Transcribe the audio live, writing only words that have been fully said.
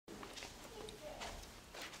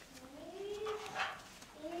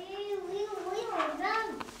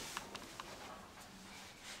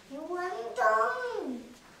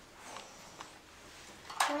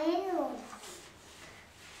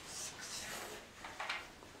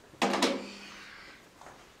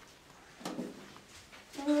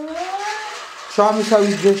شو عم يساوي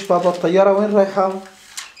الجيش بابا؟ الطيارة وين رايحة؟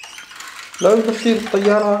 لا تطير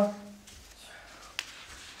الطيارة.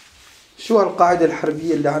 شو هالقاعدة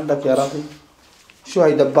الحربية اللي عندك يا راغي؟ شو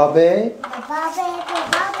هي دبابة؟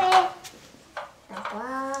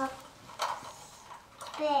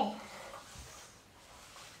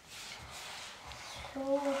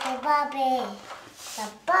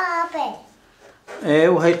 دبابة. ايه،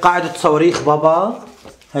 وهي قاعدة صواريخ بابا.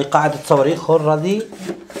 هي قاعدة صواريخ هون راضي.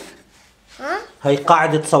 هي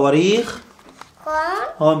قاعدة صواريخ.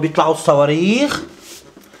 هون بيطلعوا الصواريخ.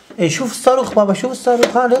 ايه شوف الصاروخ بابا، شوف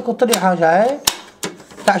الصاروخ هذا طلع حاجة. هاي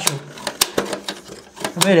تعال شوف.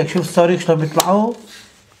 عمالك شوف الصواريخ شلون بيطلعوا.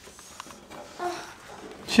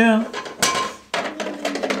 شو؟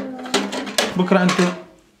 بكرة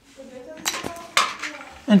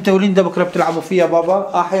انت وليندا بكرة بتلعبوا فيها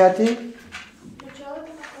بابا؟ حياتي؟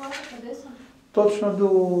 точно до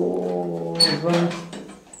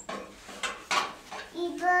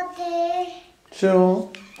شو؟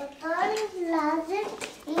 لازم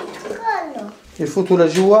يدخلوا. يفوتوا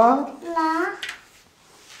لجوا؟ لا.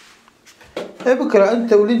 ايه بكرة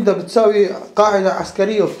انت وليندا بتساوي قاعدة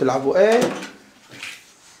عسكرية وبتلعبوا. ايه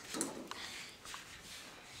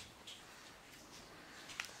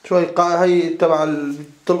شو هي تبع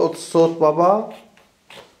بتلقط الصوت بابا.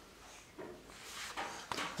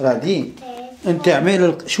 رادين انت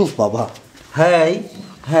اعمل شوف بابا.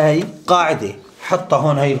 هاي قاعدة، حطها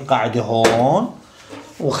هون. هاي القاعدة هون،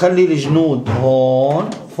 وخلي الجنود هون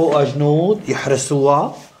فوقها جنود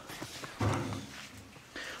يحرسوها،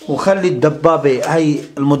 وخلي الدبابة هاي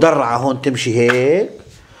المدرعة هون تمشي هيك،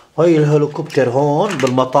 وهي الهليكوبتر هون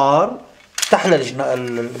بالمطار. افتح لها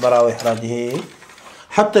المراوح رادي هيك.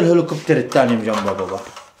 حط الهليكوبتر الثاني بجنبها بابا.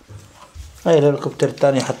 هاي الهليكوبتر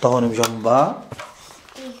الثاني حطها هون بجنبها.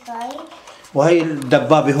 وهي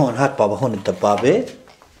الدبابة هون. هات بابا هون الدبابة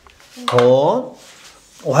هون.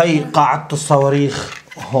 وهي قاعدة الصواريخ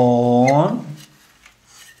هون.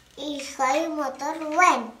 هاي الموتور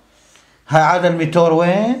وين؟ هذا الميتور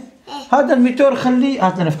وين؟ هذا الميتور خليه.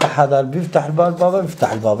 هات نفتح هذا. بيفتح الباب بابا،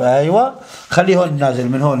 بيفتح الباب. ايوه خليه هون نازل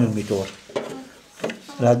من هون الميتور.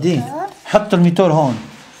 رادين حط الميتور هون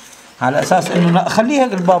على اساس انه خليه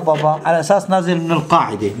هيك الباب بابا، على اساس نازل من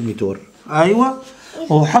القاعدة الميتور. ايوه،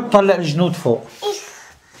 وحط هلا الجنود فوق.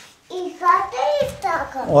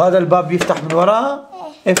 وهذا الباب بيفتح من وراه.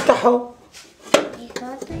 افتحه.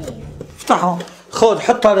 افتحه. خذ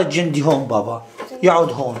حط هذا الجندي هون بابا،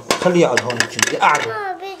 يقعد هون. خليه يقعد هون الجندي.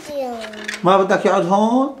 قعده. ما بدك يقعد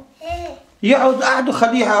هون؟ يقعد. قعده.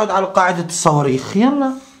 خليه يقعد على قاعدة الصواريخ.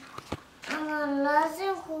 يلا.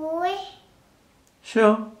 لازم هو. شو؟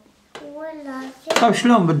 هو لازم. طيب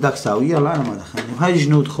شلون بدك ساوي؟ يلا انا ما دخلني. هاي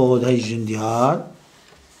الجنود خذ. هاي الجندي هاد،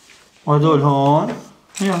 وهدول هون.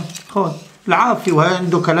 يلا خذ العافية. وهي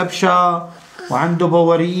عنده كلبشة، وعنده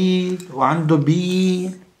بواريك، وعنده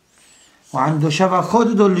بيل، وعنده شبك.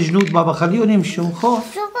 خذ هدول الجنود بابا، خليهم يمشوا. خذ.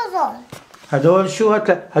 شو هذول؟ هدول شو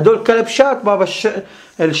هدول كلبشات بابا.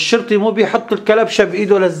 الشرطي مو بيحط الكلبشة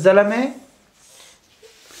بإيده للزلمة؟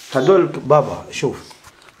 هدول بابا شوف.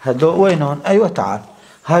 هدول وينهم؟ ايوه تعال.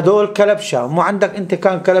 هدول كلبشة. مو عندك انت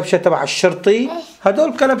كان كلبشة تبع الشرطي؟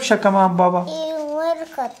 هدول كلبشة كمان بابا. وين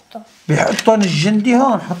حطوا؟ بيحطهم الجندي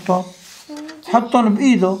هون. حطهم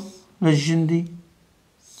بإيده للجندي،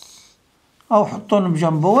 أو حطهم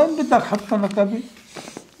بجنبه. وين بدك حطهم لك أبي؟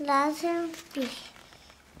 لازم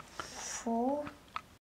فوق.